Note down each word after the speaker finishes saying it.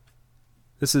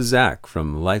This is Zach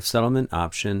from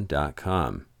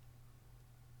LifeSettlementOption.com.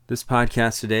 This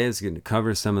podcast today is going to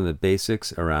cover some of the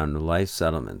basics around life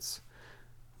settlements.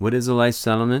 What is a life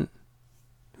settlement?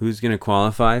 Who's going to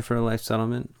qualify for a life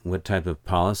settlement? What type of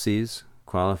policies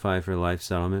qualify for a life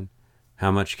settlement? How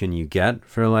much can you get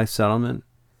for a life settlement?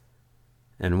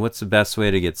 And what's the best way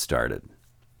to get started?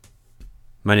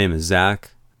 My name is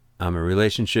Zach. I'm a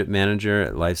relationship manager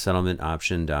at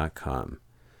LifeSettlementOption.com.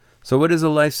 So what is a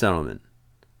life settlement?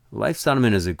 Life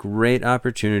settlement is a great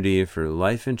opportunity for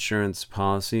life insurance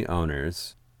policy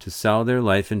owners to sell their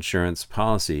life insurance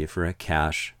policy for a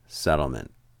cash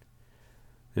settlement.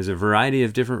 There's a variety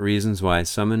of different reasons why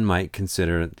someone might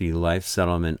consider the life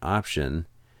settlement option,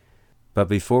 but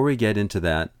before we get into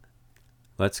that,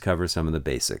 let's cover some of the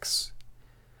basics.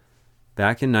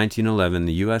 Back in 1911,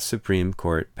 the U.S. Supreme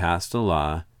Court passed a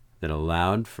law that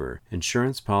allowed for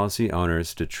insurance policy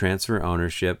owners to transfer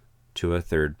ownership to a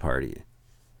third party.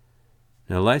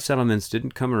 Now, life settlements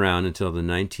didn't come around until the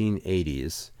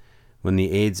 1980s when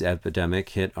the AIDS epidemic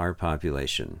hit our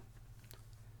population.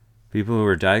 People who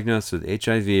were diagnosed with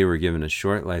HIV were given a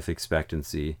short life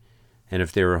expectancy, and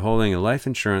if they were holding a life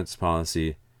insurance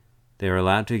policy, they were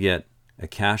allowed to get a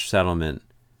cash settlement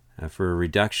for a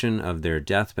reduction of their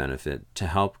death benefit to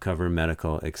help cover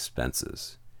medical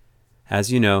expenses.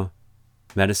 As you know,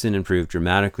 medicine improved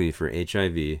dramatically for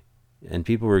HIV, and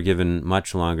people were given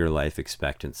much longer life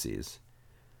expectancies.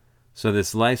 So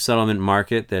this life settlement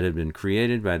market that had been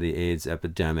created by the AIDS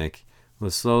epidemic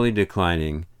was slowly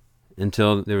declining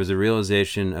until there was a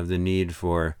realization of the need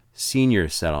for senior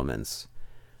settlements.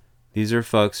 These are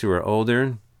folks who are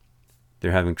older,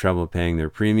 they're having trouble paying their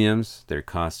premiums, their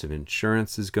cost of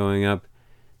insurance is going up,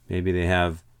 maybe they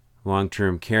have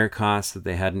long-term care costs that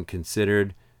they hadn't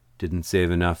considered, didn't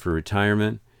save enough for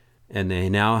retirement, and they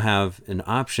now have an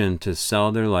option to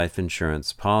sell their life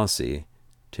insurance policy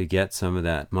to get some of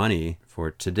that money for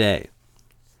today.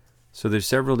 So there's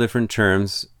several different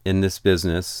terms in this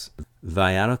business.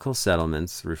 Viatical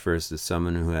settlements refers to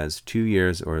someone who has 2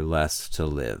 years or less to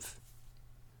live.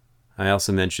 I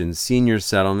also mentioned senior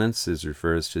settlements. This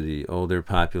refers to the older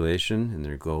population in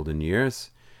their golden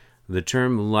years. The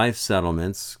term life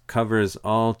settlements covers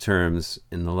all terms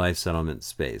in the life settlement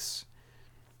space.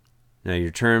 Now,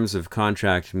 your terms of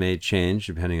contract may change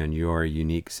depending on your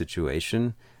unique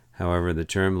situation. However, the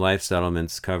term life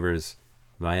settlements covers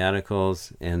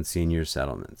viaticals and senior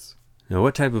settlements. Now,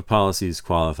 what type of policies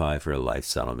qualify for a life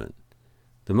settlement?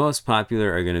 The most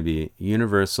popular are going to be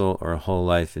universal or whole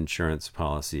life insurance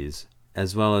policies,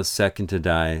 as well as second to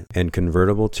die and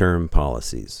convertible term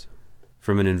policies.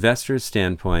 From an investor's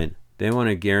standpoint, they want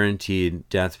a guaranteed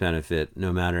death benefit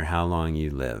no matter how long you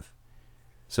live.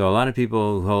 So a lot of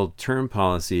people who hold term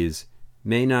policies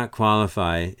may not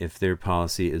qualify if their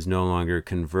policy is no longer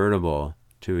convertible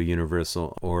to a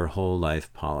universal or whole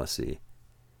life policy.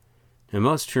 Now,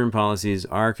 most term policies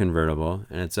are convertible,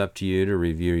 and it's up to you to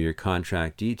review your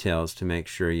contract details to make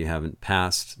sure you haven't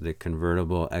passed the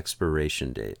convertible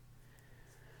expiration date.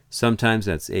 Sometimes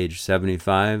that's age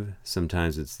 75,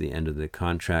 sometimes it's the end of the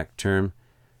contract term,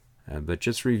 but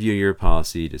just review your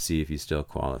policy to see if you still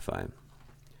qualify.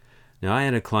 Now, I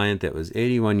had a client that was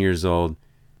 81 years old.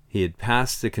 He had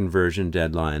passed the conversion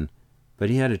deadline, but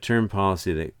he had a term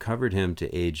policy that covered him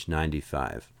to age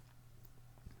 95.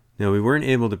 Now, we weren't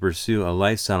able to pursue a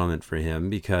life settlement for him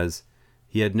because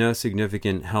he had no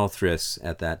significant health risks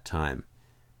at that time.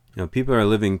 People are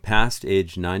living past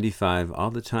age 95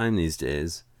 all the time these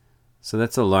days, so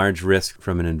that's a large risk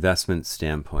from an investment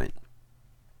standpoint.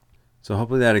 So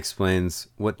hopefully that explains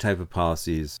what type of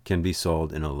policies can be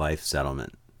sold in a life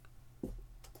settlement.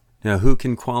 Now, who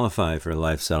can qualify for a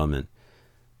life settlement?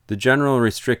 The general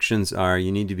restrictions are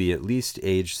you need to be at least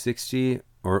age 60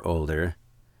 or older,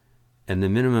 and the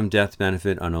minimum death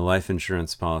benefit on a life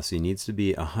insurance policy needs to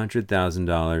be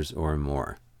 $100,000 or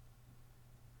more.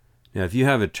 Now, if you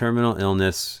have a terminal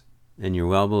illness and you're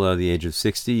well below the age of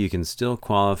 60, you can still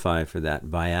qualify for that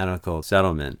viatical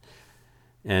settlement.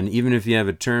 And even if you have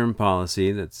a term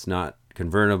policy that's not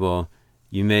convertible,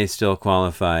 you may still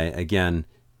qualify, again,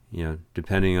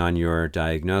 depending on your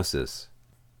diagnosis.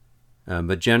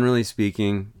 But generally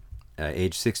speaking,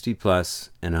 age 60 plus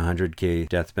and $100K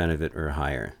death benefit or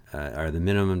higher are the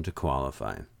minimum to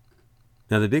qualify.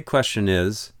 Now, the big question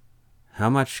is, how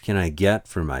much can I get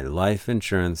for my life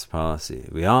insurance policy?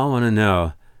 We all want to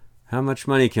know, how much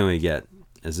money can we get?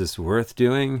 Is this worth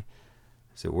doing?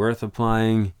 Is it worth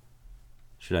applying?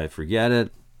 Should I forget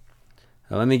it?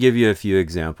 Let me give you a few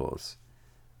examples.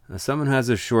 Someone who has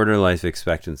a shorter life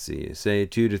expectancy, say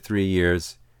 2 to 3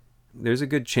 years, there's a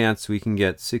good chance we can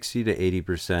get 60 to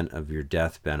 80% of your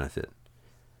death benefit.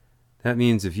 That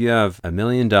means if you have $1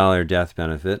 million death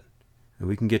benefit,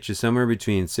 we can get you somewhere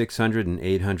between $600,000 and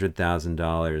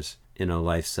 $800,000 in a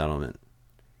life settlement.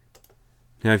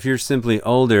 Now, if you're simply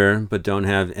older but don't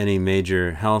have any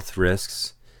major health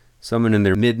risks, someone in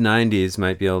their mid-90s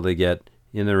might be able to get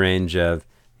in the range of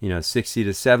 60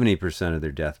 to 70% of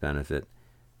their death benefit.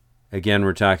 Again,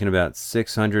 we're talking about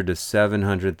 $600,000 to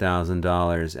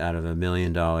 $700,000 out of $1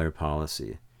 million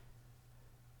policy.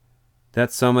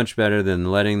 That's so much better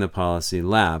than letting the policy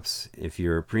lapse if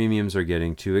your premiums are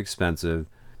getting too expensive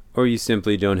or you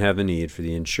simply don't have a need for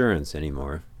the insurance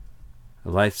anymore. A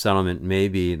life settlement may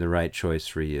be the right choice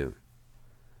for you.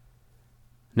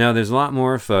 Now, there's a lot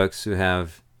more folks who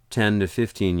have 10 to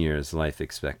 15 years life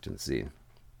expectancy.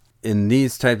 In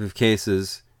these type of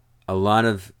cases, a lot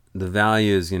of the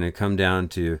value is going to come down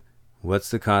to what's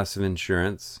the cost of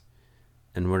insurance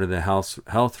and what are the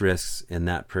health risks in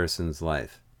that person's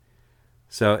life.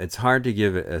 So it's hard to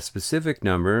give a specific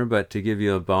number, but to give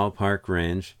you a ballpark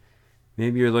range,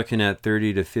 maybe you're looking at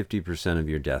 30 to 50% of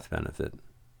your death benefit.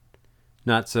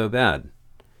 Not so bad.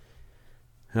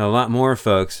 Now, a lot more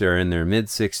folks are in their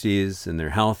mid-60s and they're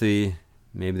healthy.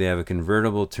 Maybe they have a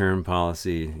convertible term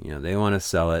policy. They want to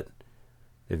sell it.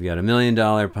 They've got $1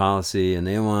 million policy and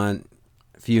they want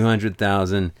a few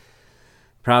 $100,000.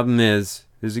 Problem is,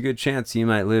 there's a good chance you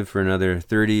might live for another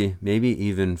 30, maybe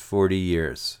even 40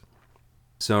 years.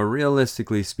 So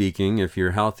realistically speaking, if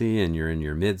you're healthy and you're in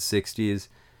your mid-60s,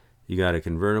 you got a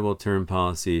convertible term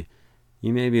policy,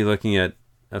 you may be looking at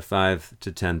a $5,000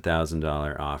 to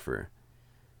 $10,000 offer.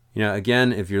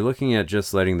 Again, if you're looking at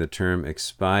just letting the term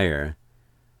expire,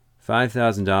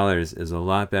 $5,000 is a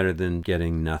lot better than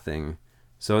getting nothing.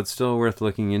 So it's still worth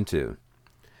looking into.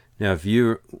 Now, if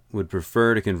you would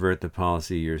prefer to convert the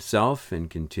policy yourself and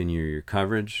continue your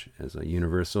coverage as a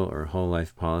universal or whole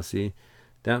life policy,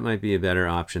 that might be a better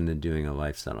option than doing a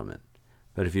life settlement.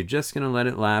 But if you're just going to let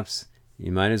it lapse,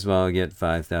 you might as well get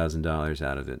 $5,000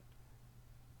 out of it.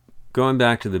 Going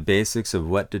back to the basics of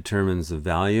what determines the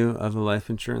value of a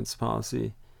life insurance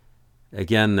policy,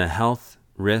 again, the health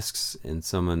risks in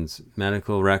someone's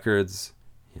medical records,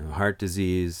 heart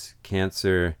disease,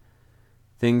 cancer,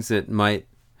 things that might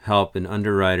help an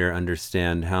underwriter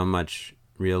understand how much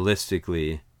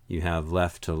realistically you have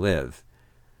left to live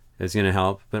is going to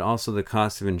help, but also the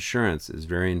cost of insurance is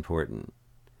very important.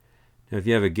 Now, if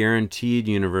you have a guaranteed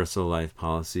universal life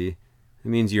policy, it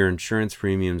means your insurance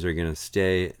premiums are going to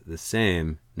stay the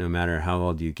same no matter how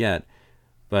old you get,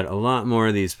 but a lot more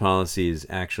of these policies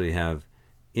actually have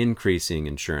increasing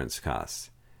insurance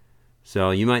costs. So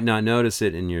you might not notice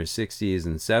it in your 60s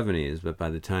and 70s, but by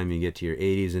the time you get to your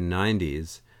 80s and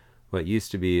 90s, what used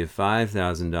to be a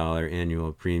 $5,000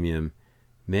 annual premium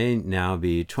may now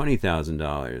be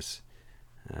 $20,000.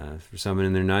 For someone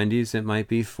in their 90s, it might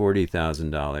be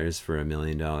 $40,000 for $1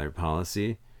 million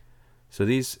policy. So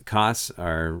these costs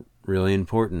are really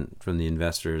important from the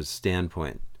investor's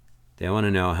standpoint. They want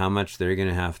to know how much they're going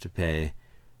to have to pay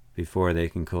before they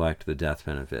can collect the death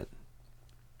benefit.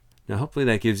 Now, hopefully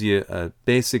that gives you a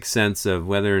basic sense of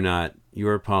whether or not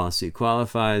your policy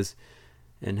qualifies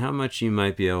and how much you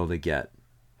might be able to get.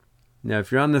 Now,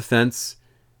 if you're on the fence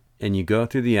and you go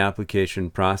through the application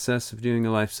process of doing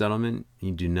a life settlement,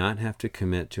 you do not have to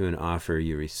commit to an offer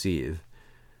you receive.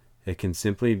 It can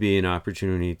simply be an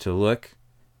opportunity to look,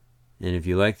 and if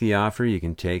you like the offer, you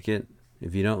can take it.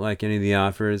 If you don't like any of the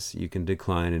offers, you can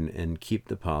decline and keep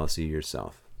the policy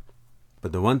yourself.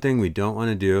 But the one thing we don't want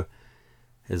to do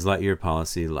is let your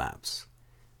policy lapse.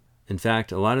 In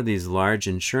fact, a lot of these large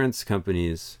insurance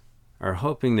companies are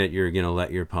hoping that you're going to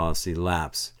let your policy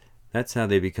lapse. That's how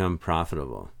they become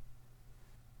profitable.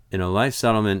 In a life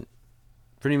settlement,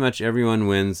 pretty much everyone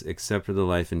wins except for the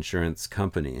life insurance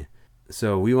company.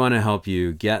 So we want to help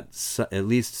you get at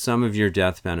least some of your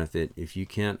death benefit if you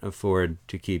can't afford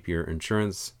to keep your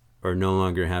insurance or no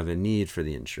longer have a need for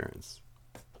the insurance.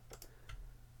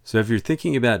 So if you're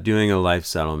thinking about doing a life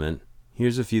settlement,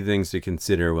 here's a few things to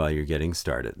consider while you're getting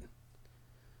started.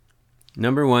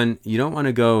 Number one, you don't want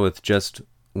to go with just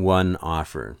one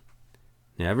offer.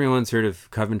 Now, everyone's heard of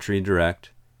Coventry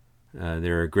Direct.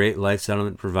 They're a great life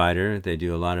settlement provider. They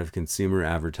do a lot of consumer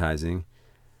advertising.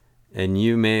 And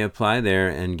you may apply there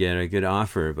and get a good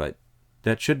offer, but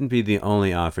that shouldn't be the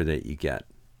only offer that you get.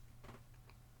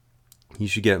 You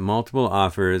should get multiple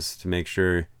offers to make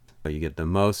sure you get the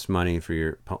most money for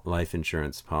your life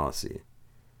insurance policy.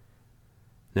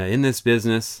 Now, in this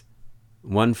business,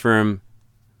 one firm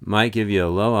might give you a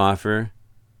low offer,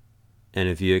 and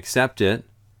if you accept it,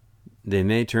 they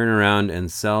may turn around and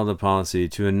sell the policy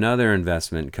to another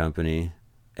investment company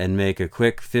and make a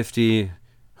quick $50,000,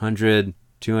 $100,000,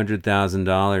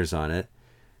 $200,000 on it.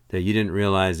 that you didn't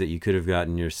realize that you could have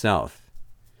gotten yourself.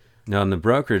 Now, on the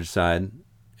brokerage side,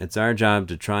 it's our job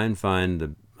to try and find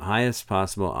the highest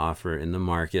possible offer in the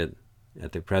market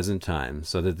at the present time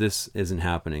so that this isn't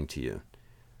happening to you.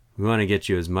 We want to get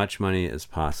you as much money as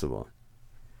possible.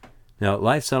 Now,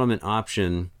 life settlement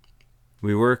option,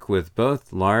 we work with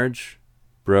both large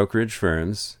brokerage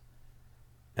firms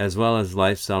as well as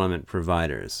life settlement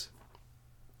providers.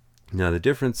 Now, the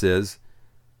difference is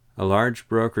a large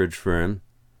brokerage firm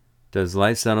does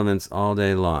life settlements all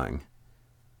day long.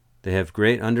 They have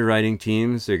great underwriting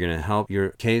teams. They're going to help your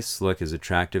case look as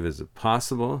attractive as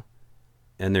possible,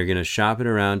 and they're going to shop it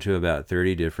around to about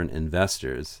 30 different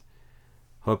investors,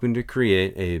 hoping to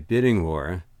create a bidding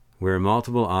war where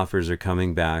multiple offers are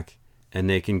coming back, and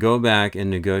they can go back and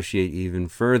negotiate even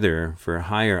further for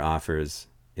higher offers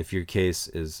if your case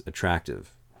is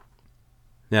attractive.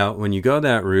 Now, when you go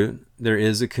that route, there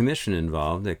is a commission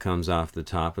involved that comes off the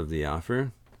top of the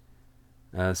offer.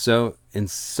 So in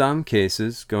some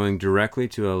cases, going directly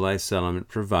to a life settlement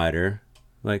provider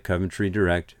like Coventry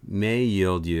Direct may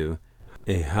yield you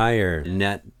a higher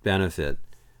net benefit.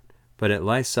 But at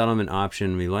Life Settlement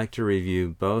Option, we like to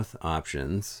review both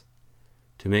options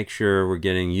to make sure we're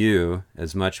getting you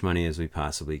as much money as we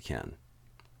possibly can.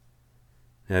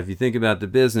 Now, if you think about the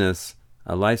business,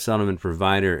 a life settlement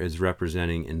provider is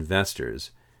representing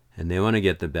investors, and they want to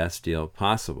get the best deal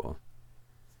possible.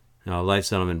 Now, a life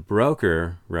settlement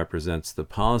broker represents the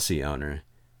policy owner,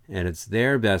 and it's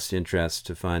their best interest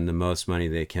to find the most money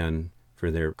they can for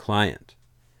their client.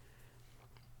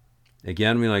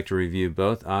 Again, we like to review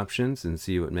both options and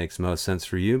see what makes most sense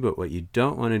for you, but what you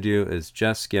don't want to do is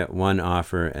just get one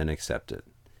offer and accept it.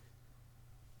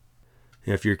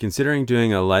 If you're considering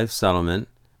doing a life settlement,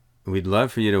 we'd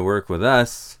love for you to work with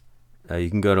us.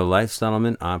 You can go to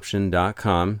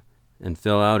lifesettlementoption.com and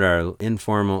fill out our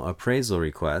informal appraisal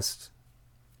request,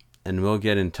 and we'll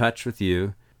get in touch with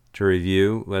you to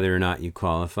review whether or not you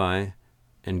qualify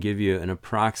and give you an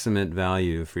approximate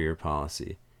value for your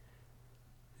policy.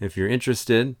 If you're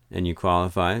interested and you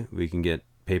qualify, we can get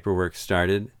paperwork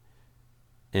started.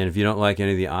 And if you don't like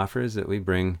any of the offers that we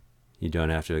bring, you don't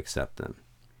have to accept them.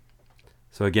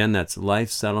 So again, that's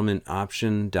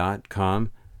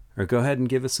lifesettlementoption.com, or go ahead and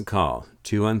give us a call,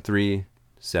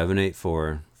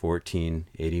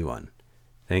 213-784-1481.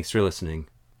 Thanks for listening.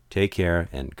 Take care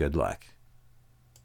and good luck.